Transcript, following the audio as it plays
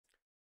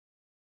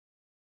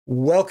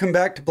Welcome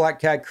back to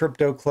Black Cat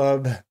Crypto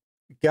Club.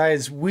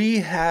 Guys, we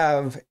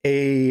have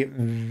a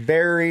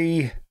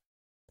very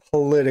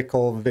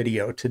political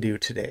video to do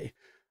today.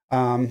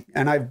 And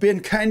I've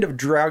been kind of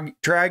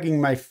dragging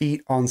my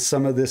feet on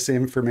some of this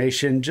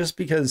information just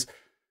because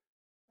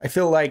I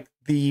feel like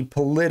the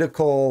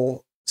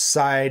political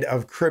side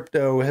of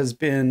crypto has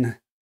been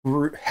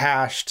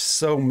hashed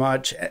so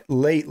much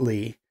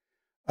lately,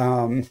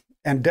 and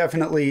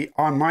definitely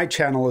on my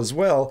channel as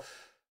well.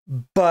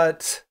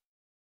 But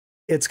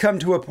it's come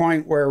to a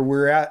point where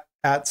we're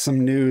at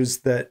some news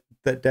that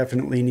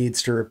definitely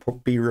needs to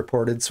be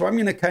reported. So I'm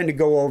going to kind of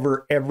go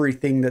over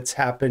everything that's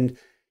happened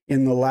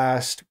in the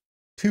last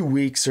 2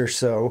 weeks or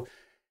so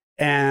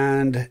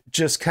and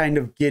just kind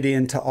of get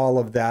into all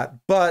of that.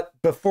 But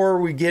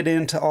before we get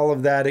into all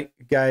of that,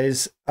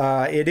 guys,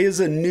 it is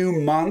a new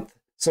month.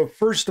 So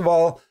first of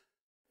all,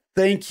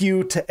 thank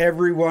you to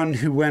everyone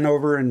who went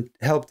over and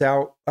helped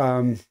out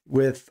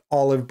with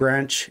Olive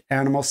Branch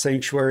Animal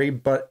Sanctuary.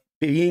 But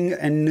being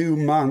a new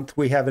month,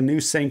 we have a new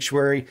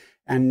sanctuary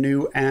and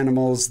new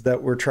animals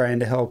that we're trying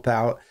to help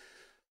out.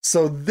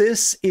 So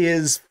this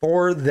is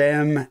For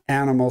Them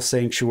Animal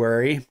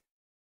Sanctuary.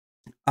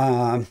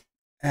 And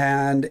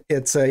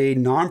it's a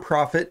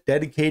nonprofit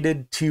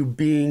dedicated to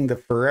being the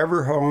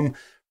forever home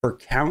for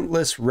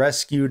countless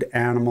rescued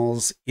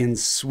animals in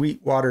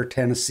Sweetwater,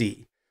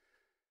 Tennessee.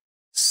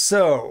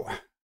 So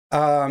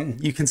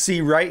you can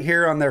see right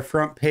here on their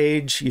front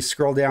page, you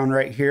scroll down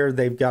right here,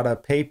 they've got a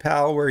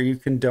PayPal where you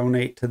can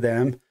donate to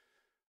them.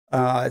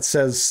 It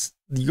says,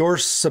 your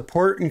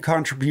support and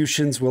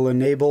contributions will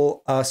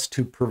enable us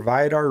to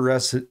provide our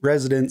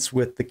residents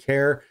with the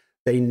care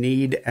they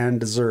need and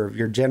deserve.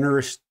 Your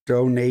generous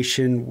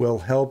donation will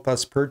help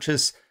us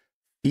purchase,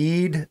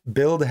 feed,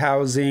 build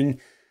housing,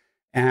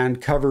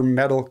 and cover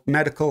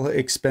medical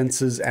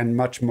expenses and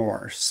much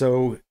more.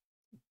 So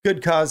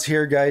good cause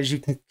here, guys. You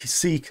can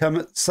see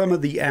some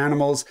of the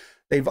animals.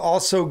 They've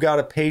also got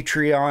a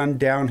Patreon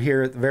down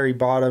here at the very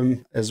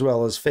bottom, as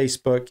well as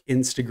Facebook,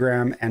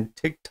 Instagram, and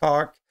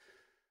TikTok.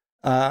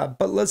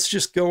 But let's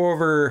just go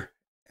over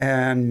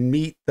and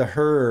meet the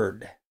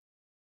herd.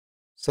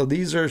 So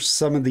these are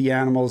some of the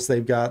animals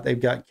they've got. They've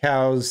got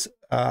cows,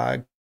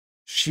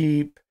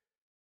 sheep,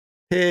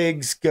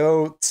 pigs,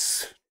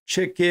 goats,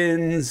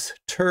 chickens,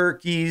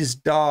 turkeys,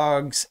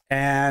 dogs,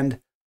 and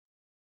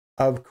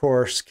of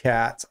course,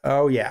 cats.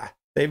 Oh yeah,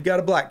 they've got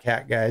a black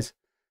cat, guys.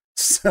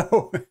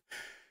 So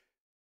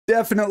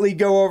definitely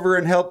go over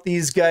and help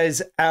these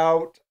guys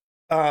out.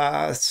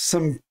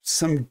 Some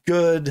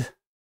good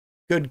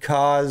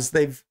cause.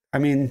 I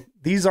mean,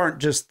 these aren't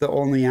just the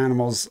only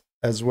animals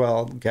as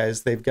well,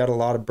 guys. They've got a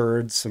lot of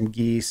birds, some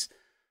geese.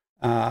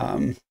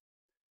 And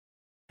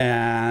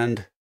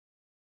can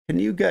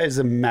you guys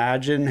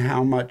imagine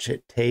how much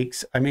it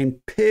takes? I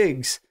mean,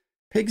 pigs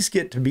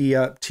get to be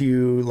up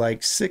to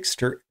like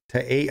 600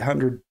 to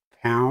 800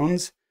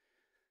 pounds.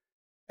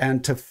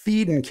 And to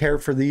feed and care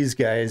for these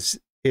guys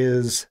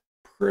is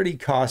pretty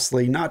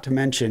costly, not to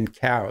mention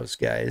cows,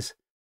 guys.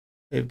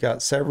 They've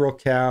got several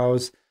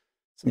cows,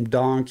 some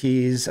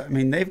donkeys. I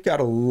mean, they've got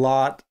a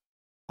lot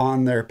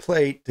on their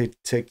plate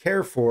to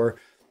care for.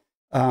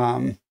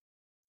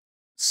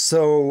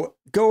 So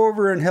go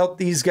over and help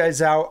these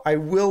guys out. I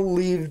will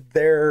leave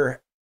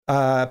their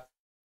the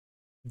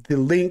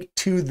link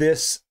to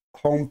this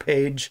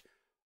homepage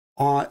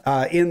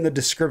in the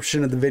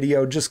description of the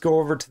video. Just go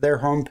over to their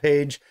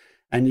homepage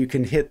and you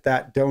can hit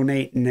that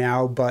donate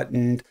now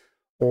button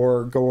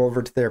or go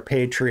over to their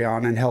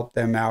Patreon and help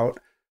them out.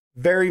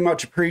 Very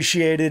much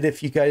appreciated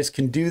if you guys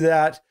can do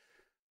that.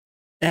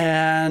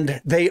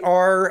 And they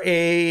are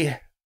a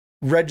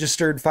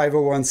registered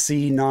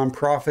 501c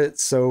nonprofit.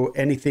 So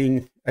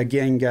anything,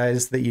 again,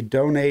 guys, that you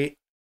donate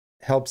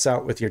helps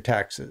out with your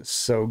taxes.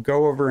 So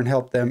go over and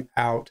help them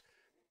out.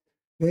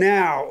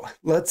 Now,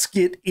 let's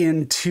get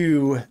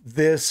into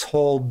this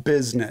whole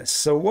business.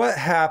 So what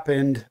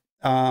happened,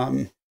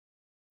 I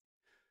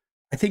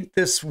think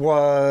this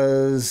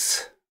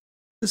was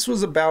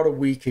about a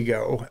week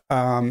ago.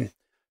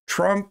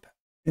 Trump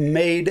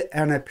made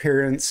an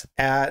appearance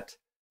at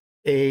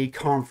a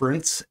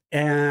conference,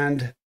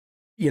 and,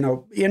 you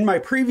know, in my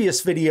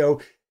previous video,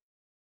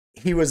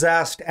 he was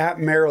asked at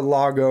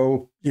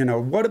Mar-a-Lago, you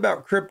know, what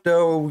about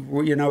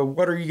crypto? You know,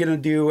 what are you going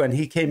to do? And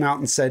he came out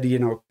and said, you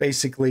know,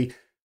 basically,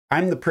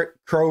 I'm the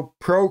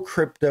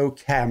pro-crypto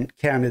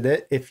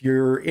candidate. If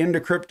you're into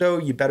crypto,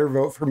 you better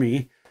vote for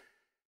me.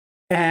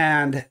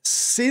 And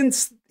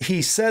since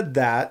he said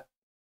that,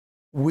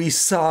 we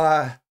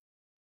saw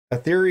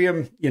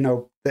Ethereum, you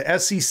know, the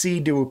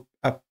SEC do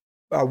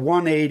a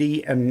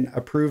 180 and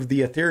approve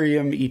the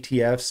Ethereum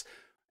ETFs.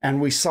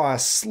 And we saw a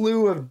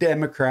slew of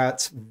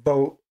Democrats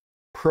vote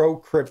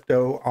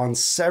pro-crypto on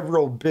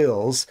several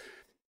bills.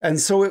 And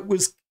so it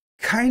was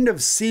kind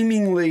of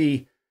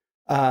seemingly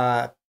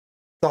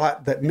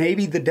thought that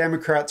maybe the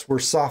Democrats were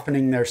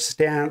softening their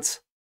stance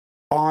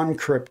on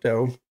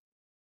crypto.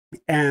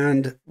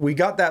 And we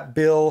got that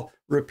bill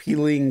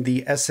repealing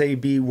the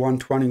SAB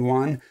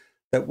 121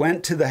 that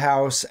went to the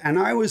House. And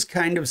I was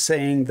kind of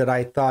saying that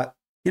I thought,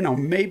 you know,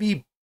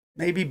 maybe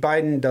maybe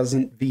Biden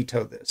doesn't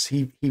veto this.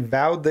 He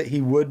vowed that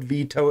he would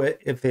veto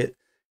it if it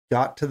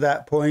got to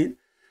that point.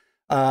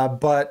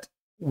 But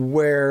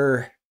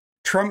where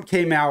Trump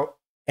came out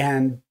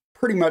and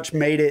pretty much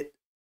made it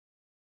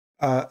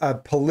a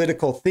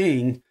political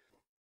thing,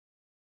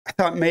 I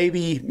thought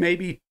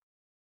maybe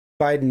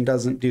Biden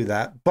doesn't do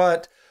that.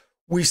 But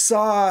we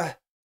saw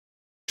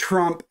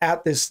Trump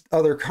at this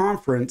other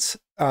conference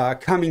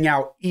coming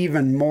out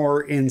even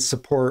more in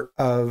support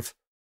of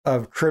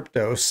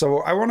crypto. So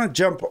I want to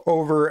jump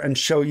over and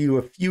show you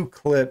a few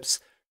clips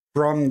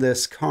from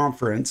this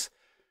conference.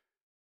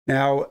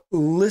 Now,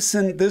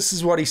 listen, this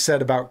is what he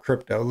said about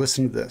crypto.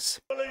 Listen to this.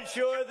 We'll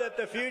ensure that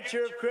the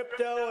future of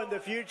crypto and the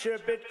future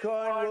of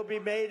Bitcoin will be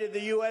made in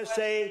the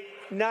USA,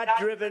 not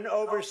driven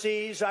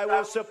overseas. I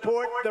will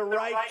support the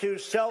right to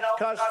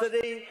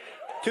self-custody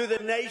to the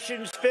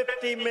nation's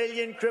 50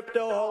 million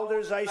crypto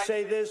holders. I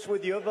say this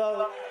with your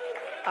vote.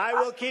 I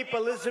will keep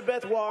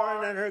Elizabeth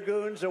Warren and her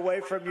goons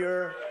away from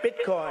your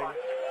Bitcoin.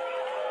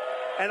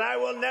 And I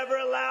will never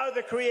allow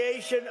the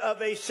creation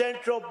of a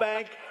central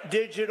bank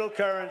digital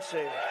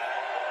currency.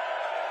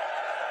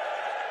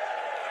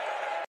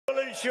 I will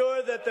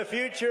ensure that the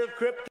future of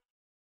crypto...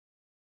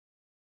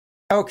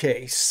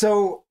 Okay,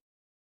 so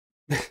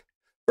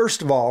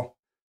first of all,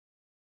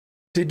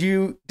 did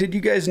you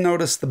guys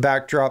notice the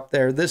backdrop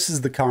there? This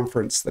is the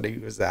conference that he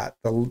was at,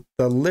 the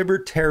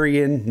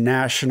Libertarian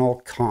National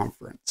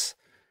Conference.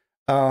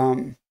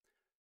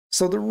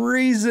 So the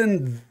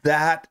reason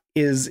that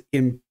is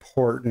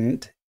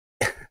important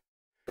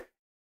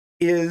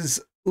is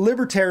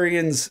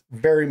libertarians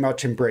very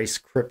much embrace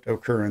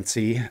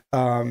cryptocurrency,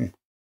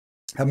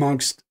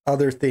 amongst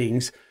other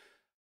things.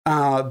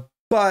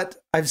 But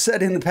I've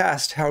said in the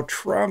past how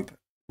Trump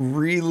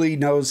really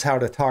knows how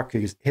to talk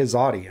to his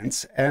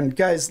audience. And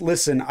guys,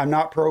 listen, I'm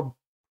not pro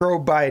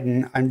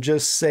Biden. I'm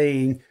just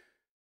saying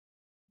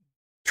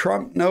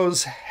Trump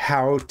knows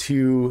how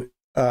to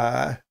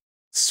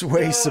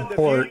sway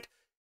support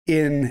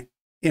in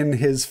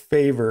his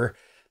favor.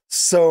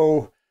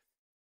 So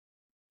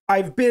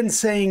I've been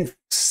saying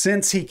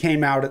since he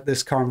came out at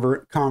this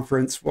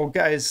conference, well,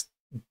 guys,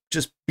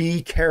 just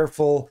be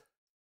careful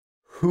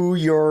who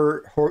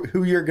you're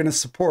going to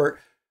support,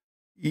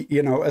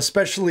 you know,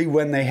 especially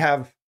when they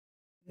have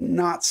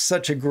not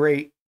such a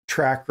great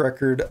track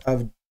record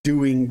of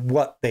doing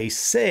what they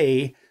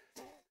say.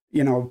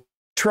 You know,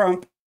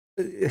 Trump,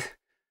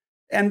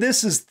 and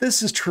this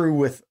is true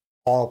with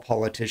all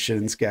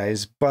politicians,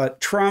 guys,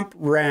 but Trump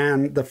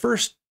ran the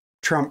first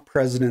Trump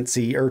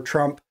presidency or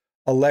Trump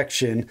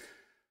election.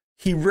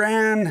 He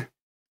ran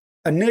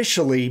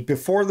initially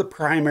before the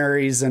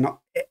primaries and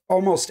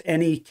almost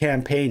any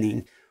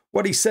campaigning.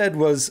 What he said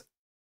was,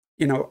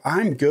 you know,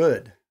 I'm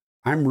good,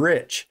 I'm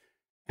rich,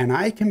 and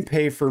I can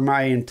pay for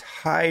my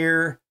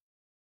entire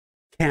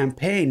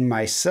campaign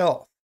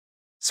myself.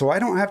 So I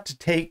don't have to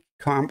take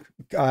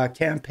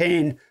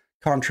campaign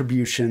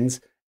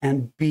contributions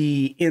and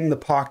be in the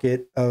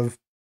pocket of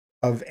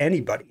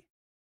anybody,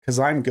 because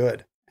I'm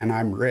good and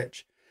I'm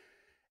rich.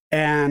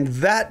 And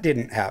that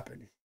didn't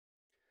happen.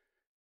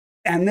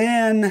 And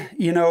then,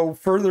 you know,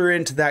 further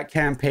into that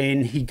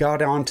campaign, he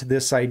got onto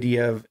this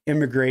idea of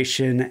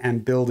immigration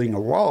and building a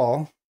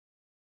wall.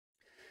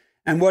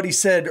 And what he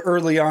said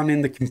early on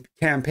in the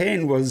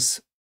campaign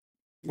was,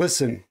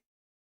 listen,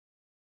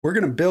 we're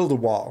going to build a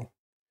wall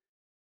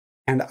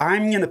and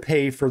I'm going to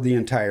pay for the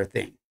entire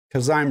thing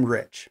because I'm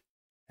rich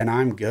and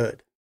I'm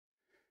good.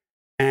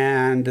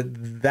 And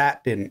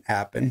that didn't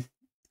happen.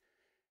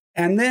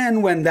 And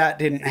then when that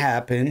didn't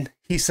happen,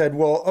 he said,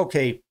 well,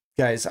 okay,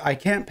 guys, I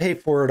can't pay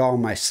for it all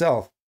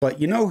myself, but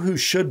you know who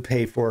should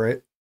pay for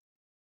it?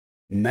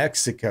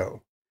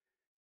 Mexico.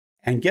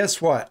 And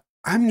guess what?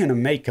 I'm going to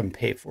make them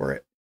pay for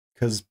it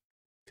because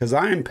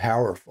I'm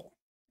powerful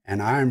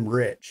and I'm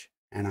rich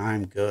and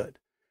I'm good.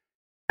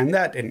 And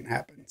that didn't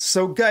happen.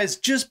 So guys,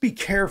 just be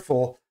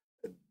careful.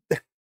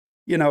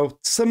 You know,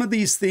 some of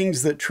these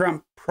things that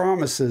Trump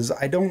promises,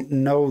 I don't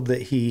know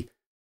that he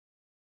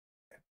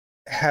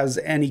has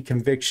any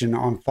conviction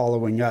on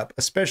following up,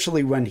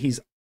 especially when he's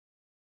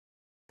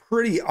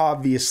pretty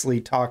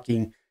obviously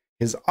talking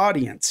his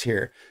audience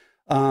here.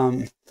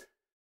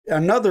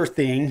 Another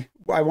thing,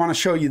 I want to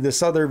show you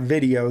this other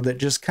video that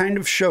just kind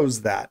of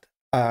shows that.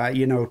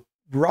 You know,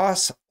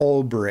 Ross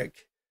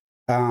Ulbricht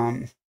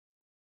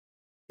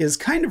is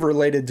kind of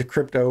related to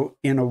crypto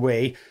in a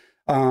way,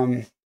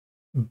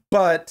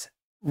 but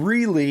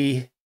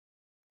really,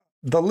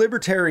 the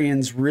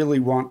libertarians really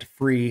want to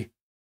free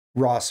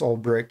Ross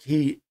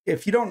Ulbricht.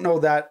 If you don't know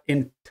that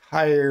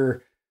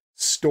entire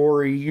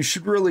story, you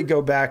should really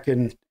go back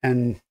and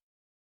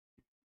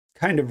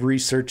kind of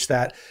research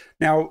that.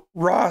 Now,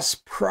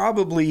 Ross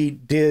probably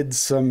did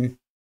some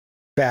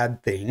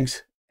bad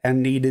things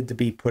and needed to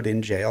be put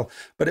in jail,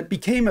 but it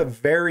became a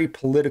very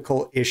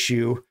political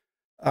issue.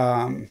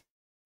 And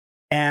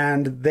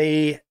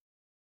they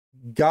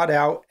got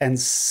out and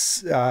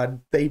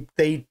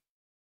they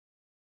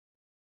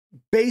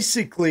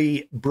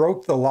basically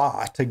broke the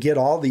law to get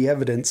all the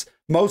evidence,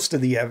 most of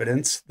the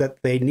evidence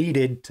that they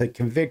needed to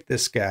convict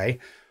this guy,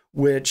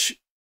 which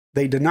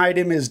they denied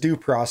him his due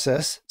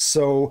process.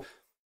 So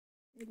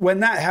when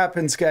that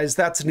happens, guys,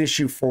 that's an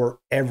issue for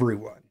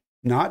everyone,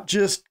 not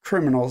just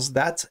criminals.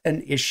 That's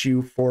an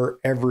issue for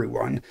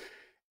everyone.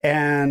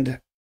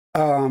 And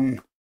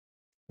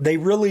they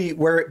really,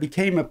 where it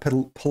became a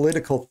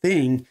political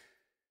thing,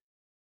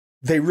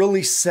 they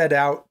really set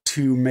out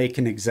to make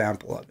an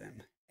example of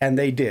him. And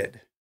they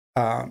did.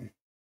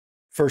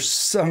 For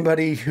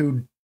somebody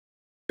who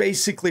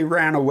basically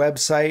ran a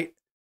website,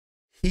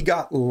 he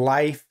got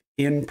life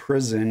in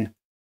prison,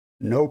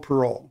 no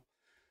parole,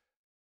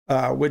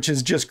 which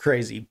is just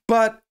crazy.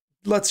 But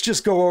let's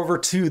just go over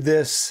to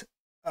this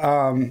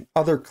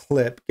other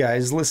clip,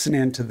 guys. Listen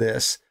into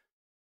this.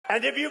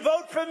 And if you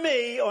vote for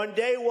me on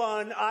day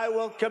one, I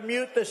will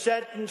commute the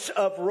sentence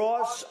of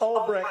Ross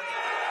Ulbricht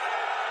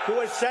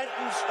to a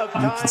sentence of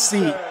time. You can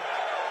see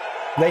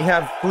they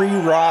have free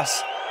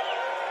Ross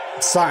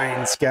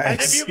signs, guys.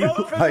 And if you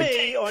vote for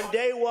me on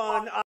day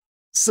one,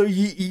 so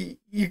you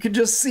could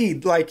just see,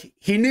 like,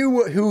 he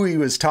knew who he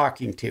was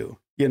talking to.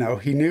 You know,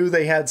 he knew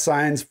they had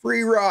signs,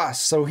 free Ross,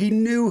 so he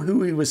knew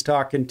who he was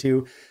talking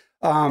to.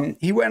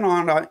 He went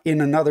on in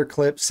another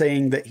clip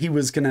saying that he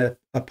was going to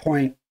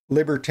appoint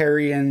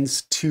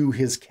libertarians to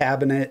his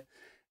cabinet,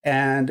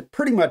 and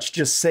pretty much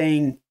just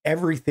saying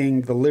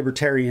everything the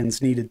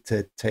libertarians needed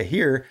to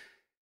hear.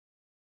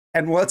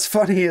 And what's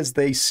funny is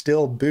they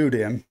still booed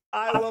him.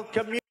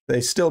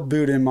 They still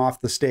booed him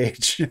off the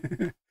stage.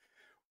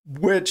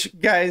 Which,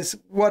 guys,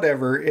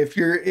 whatever. If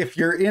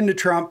you're into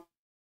Trump,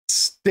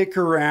 stick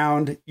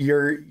around.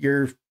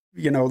 You're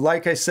you know,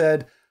 like I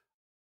said,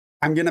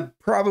 I'm gonna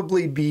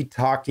probably be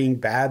talking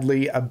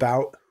badly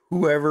about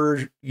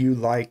whoever you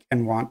like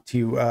and want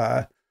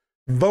to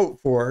vote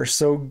for.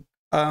 So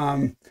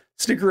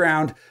stick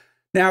around.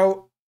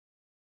 Now,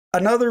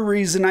 another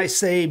reason I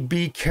say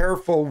be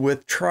careful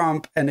with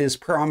Trump and his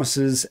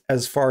promises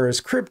as far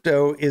as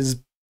crypto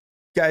is,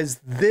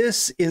 guys,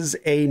 this is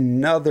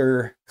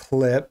another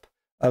clip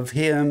of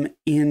him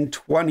in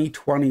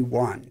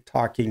 2021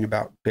 talking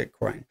about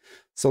Bitcoin.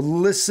 So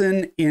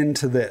listen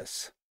into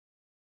this.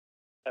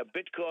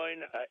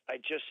 Bitcoin, I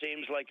just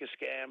seems like a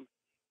scam.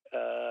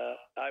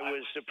 I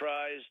was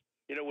surprised,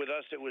 you know, with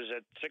us it was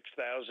at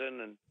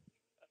 6,000 and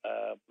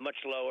much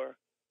lower.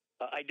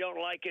 I don't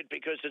like it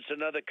because it's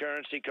another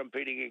currency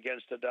competing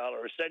against the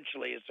dollar.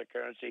 Essentially, it's a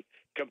currency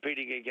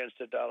competing against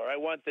the dollar. I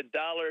want the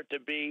dollar to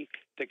be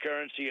the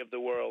currency of the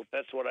world.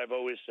 That's what I've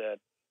always said.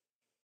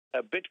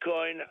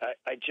 Bitcoin,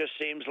 I just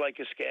seems like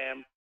a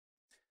scam.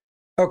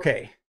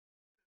 Okay.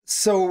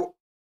 So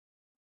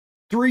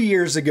 3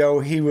 years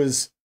ago, he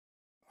was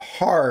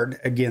hard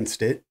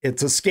against it.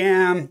 It's a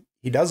scam.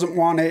 He doesn't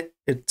want it.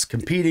 It's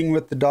competing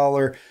with the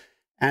dollar.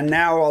 And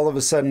now all of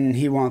a sudden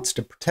he wants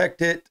to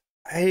protect it.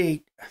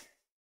 I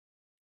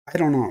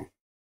don't know.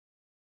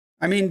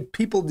 I mean,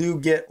 people do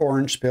get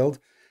orange pilled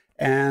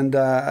and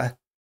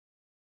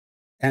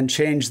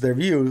change their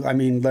view. I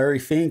mean, Larry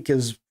Fink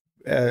is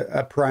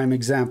a prime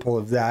example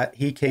of that.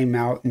 He came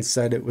out and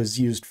said it was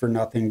used for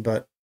nothing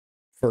but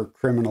for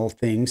criminal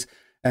things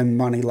and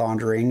money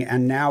laundering.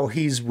 And now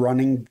he's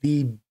running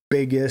the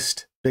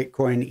biggest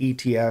Bitcoin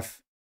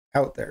ETF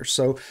out there.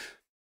 So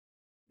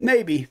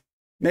maybe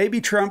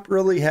Trump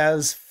really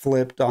has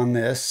flipped on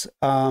this.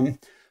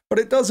 But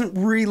it doesn't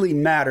really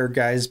matter,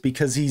 guys,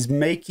 because he's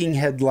making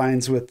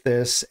headlines with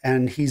this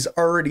and he's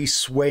already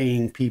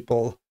swaying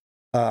people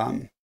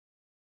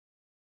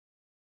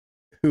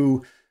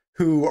who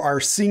are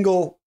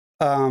single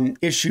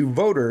issue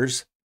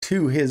voters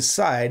to his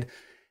side.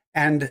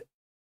 And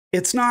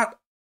it's not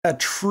a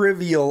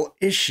trivial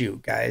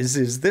issue,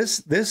 guys.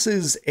 This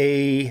is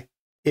a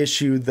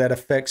issue that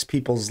affects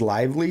people's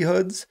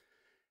livelihoods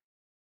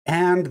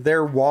and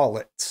their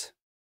wallets.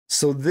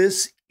 So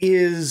this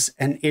is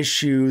an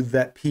issue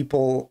that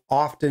people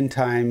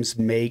oftentimes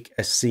make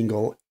a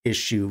single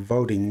issue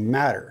voting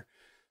matter.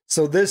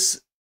 So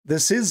this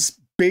is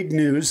big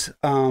news,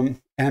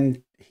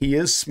 and he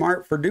is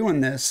smart for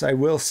doing this, I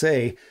will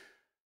say.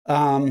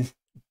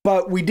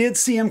 But we did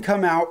see him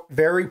come out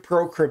very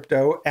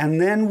pro-crypto, and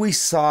then we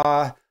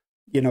saw,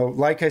 you know,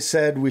 like I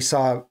said, we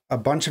saw a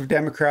bunch of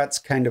Democrats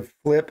kind of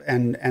flip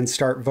and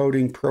start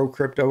voting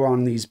pro-crypto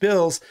on these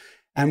bills.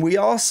 And we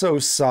also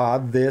saw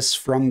this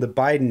from the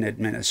Biden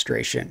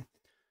administration.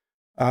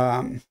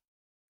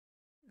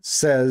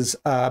 Says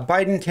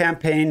Biden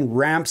campaign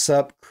ramps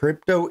up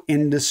crypto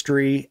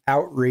industry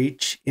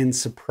outreach in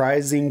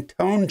surprising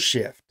tone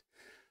shift.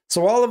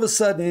 So all of a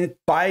sudden,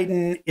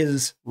 Biden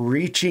is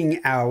reaching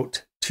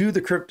out to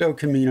the crypto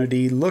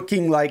community,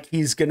 looking like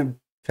he's gonna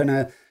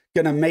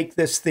make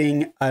this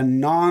thing a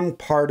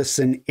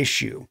nonpartisan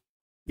issue.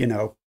 You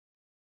know,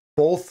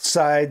 both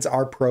sides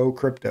are pro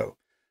crypto.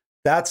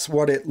 That's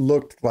what it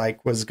looked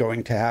like was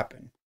going to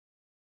happen.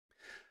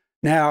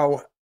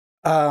 Now,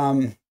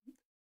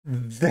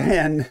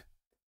 then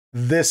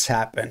this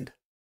happened.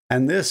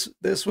 And this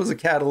was a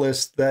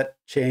catalyst that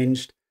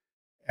changed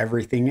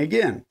everything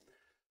again.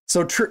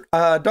 So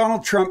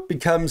Donald Trump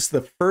becomes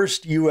the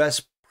first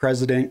U.S.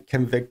 president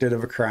convicted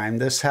of a crime.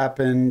 This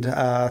happened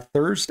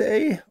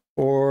Thursday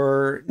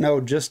or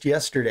no, just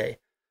yesterday.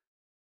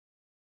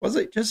 Was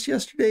it just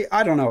yesterday?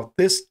 I don't know.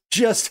 This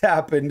just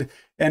happened.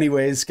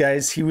 Anyways,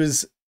 guys, he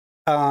was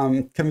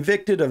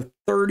convicted of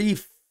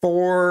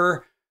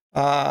 34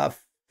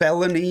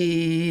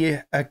 felony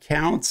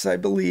accounts, I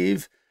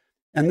believe.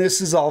 And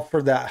this is all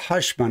for that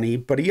hush money.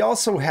 But he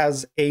also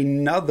has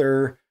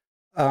another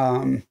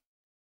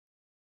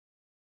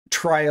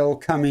trial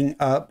coming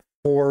up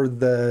for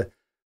the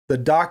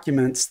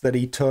documents that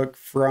he took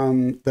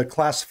from the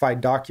classified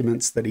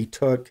documents that he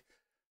took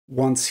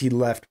once he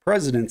left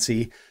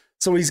presidency.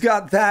 So he's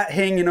got that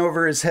hanging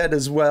over his head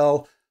as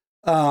well.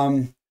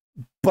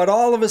 But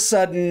all of a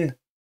sudden,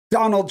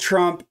 Donald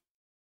Trump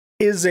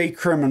is a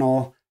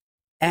criminal.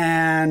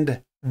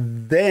 And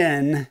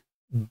then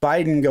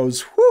Biden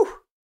goes,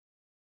 whew,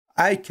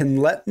 I can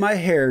let my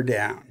hair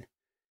down.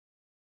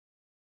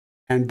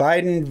 And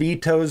Biden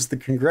vetoes the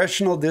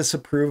congressional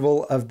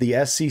disapproval of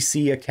the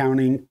SEC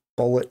accounting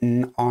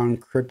bulletin on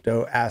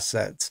crypto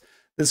assets.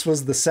 This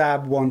was the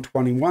SAB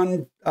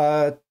 121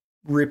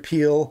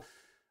 repeal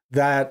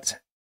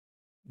that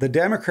the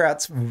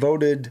Democrats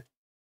voted,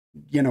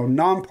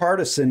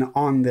 nonpartisan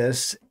on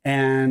this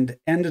and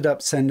ended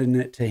up sending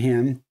it to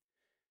him.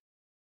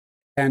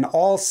 And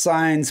all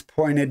signs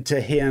pointed to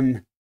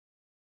him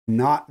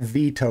not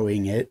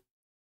vetoing it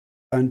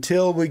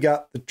until we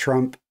got the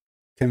Trump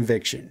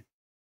conviction.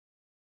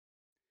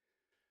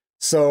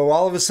 So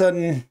all of a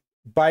sudden,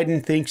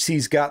 Biden thinks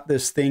he's got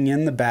this thing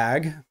in the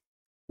bag,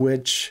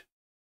 which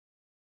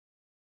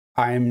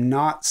I'm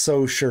not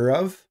so sure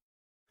of.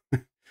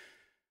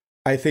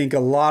 I think a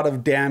lot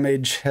of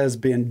damage has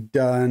been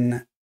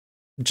done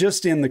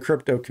just in the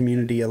crypto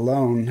community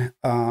alone.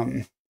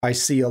 I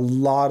see a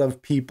lot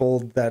of people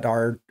that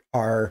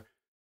are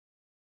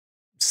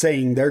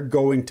saying they're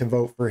going to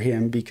vote for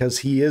him because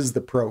he is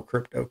the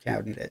pro-crypto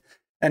candidate.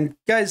 And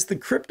guys, the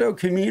crypto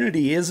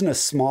community isn't a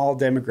small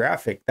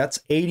demographic.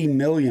 That's 80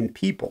 million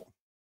people.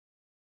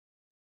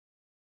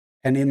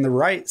 And in the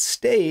right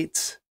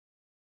states,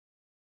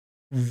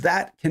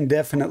 that can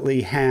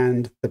definitely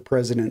hand the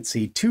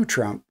presidency to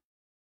Trump.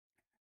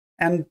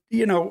 And,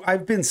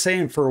 I've been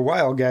saying for a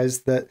while,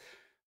 guys, that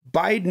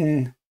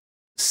Biden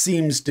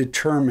seems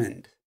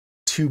determined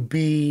to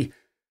be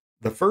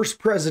the first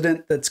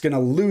president that's going to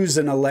lose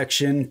an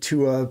election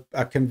to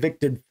a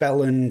convicted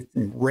felon,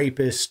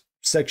 rapist,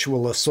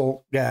 sexual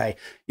assault guy.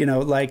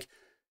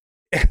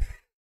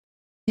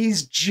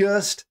 He's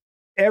just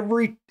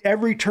every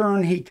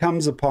turn he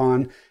comes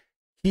upon,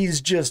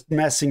 he's just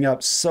messing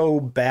up so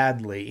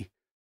badly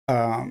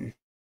that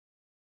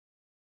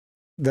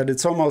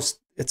it's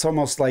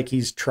almost like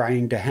he's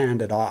trying to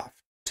hand it off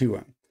to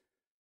him,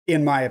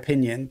 in my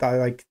opinion.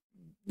 Now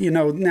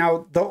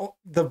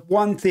the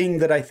one thing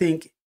that I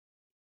think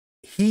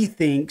he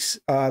thinks,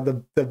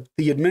 the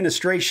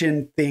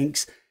administration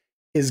thinks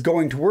is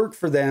going to work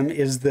for them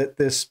is that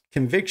this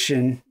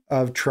conviction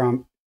of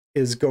Trump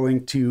is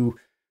going to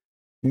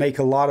make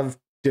a lot of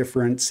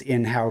difference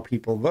in how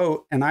people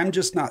vote. And I'm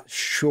just not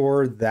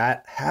sure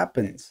that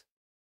happens.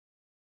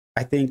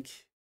 I think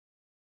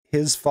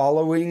his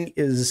following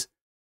is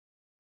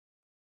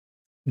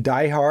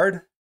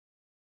diehard,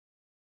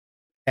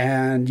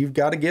 and you've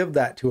got to give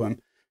that to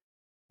him.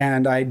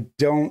 And I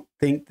don't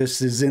think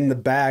this is in the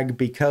bag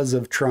because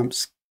of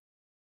Trump's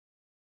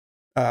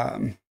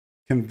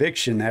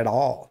conviction at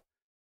all.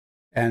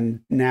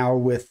 And now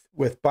with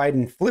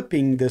Biden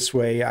flipping this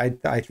way,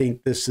 I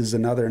think this is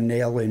another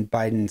nail in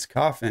Biden's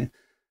coffin,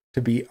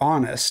 to be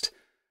honest.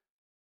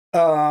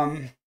 Now,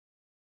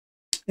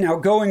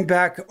 going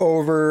back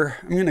over,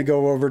 I'm going to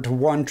go over to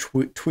one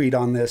tweet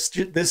on this.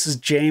 This is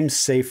James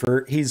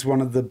Safer. He's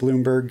one of the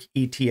Bloomberg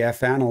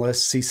ETF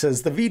analysts. He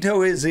says, the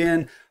veto is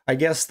in. I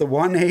guess the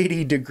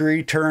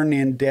 180-degree turn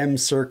in Dem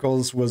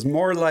circles was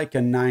more like a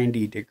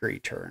 90-degree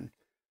turn.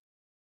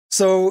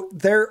 So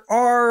there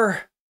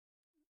are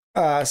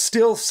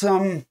still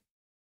some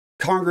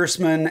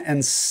congressmen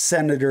and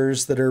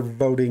senators that are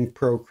voting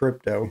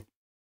pro-crypto.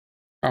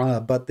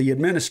 But the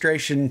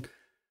administration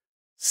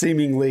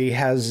seemingly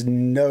has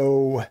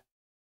no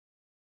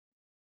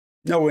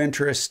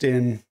interest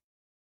in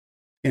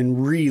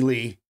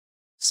really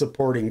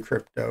supporting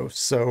crypto.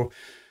 So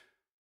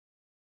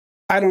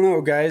I don't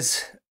know,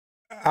 guys.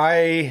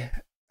 I'm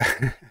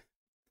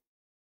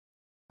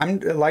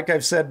like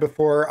I've said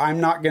before, I'm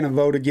not going to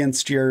vote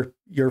against your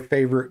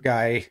favorite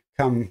guy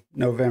come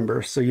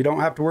November. So you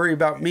don't have to worry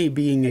about me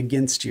being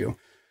against you.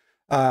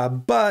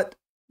 But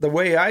the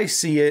way I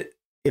see it,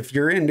 if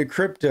you're into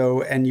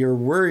crypto and you're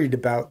worried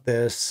about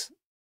this,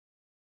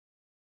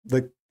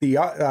 the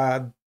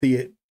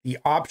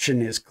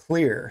option is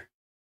clear.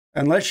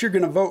 Unless you're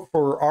going to vote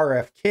for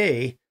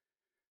RFK,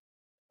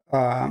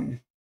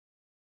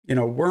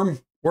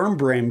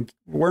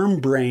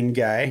 worm brain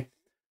guy.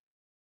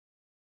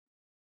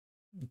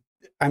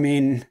 I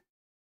mean,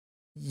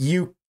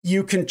 you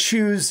can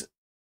choose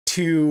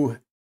to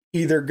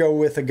either go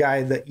with a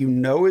guy that you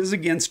know is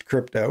against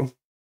crypto,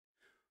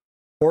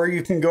 or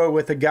you can go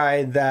with a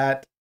guy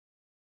that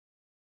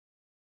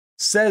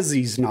says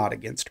he's not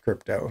against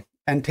crypto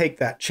and take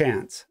that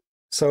chance.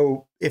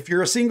 So if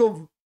you're a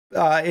single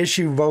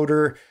issue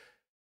voter,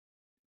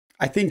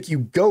 I think you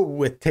go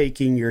with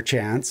taking your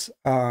chance.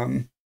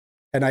 And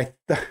I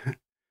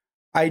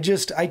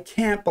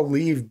can't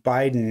believe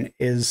Biden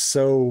is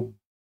so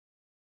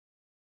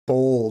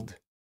bold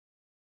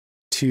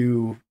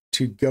to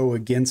go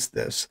against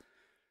this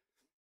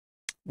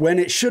when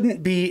it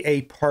shouldn't be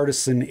a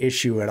partisan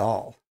issue at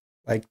all.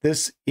 Like,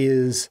 this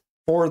is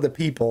for the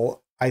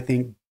people. I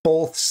think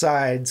both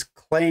sides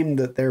claim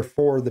that they're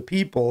for the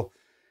people.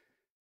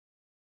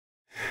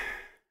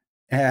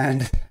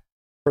 And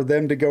for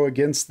them to go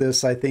against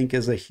this, I think,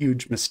 is a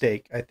huge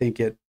mistake. I think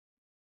it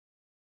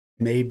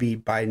may be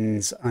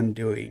Biden's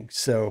undoing.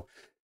 So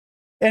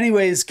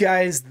anyways,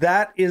 guys,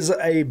 that is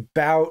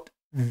about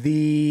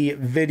the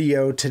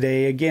video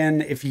today.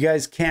 Again, if you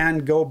guys can,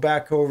 go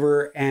back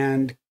over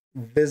and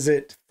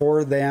visit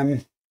For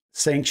Them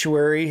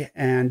Sanctuary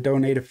and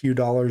donate a few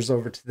dollars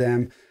over to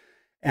them.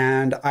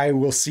 And I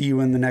will see you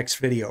in the next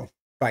video.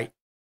 Bye.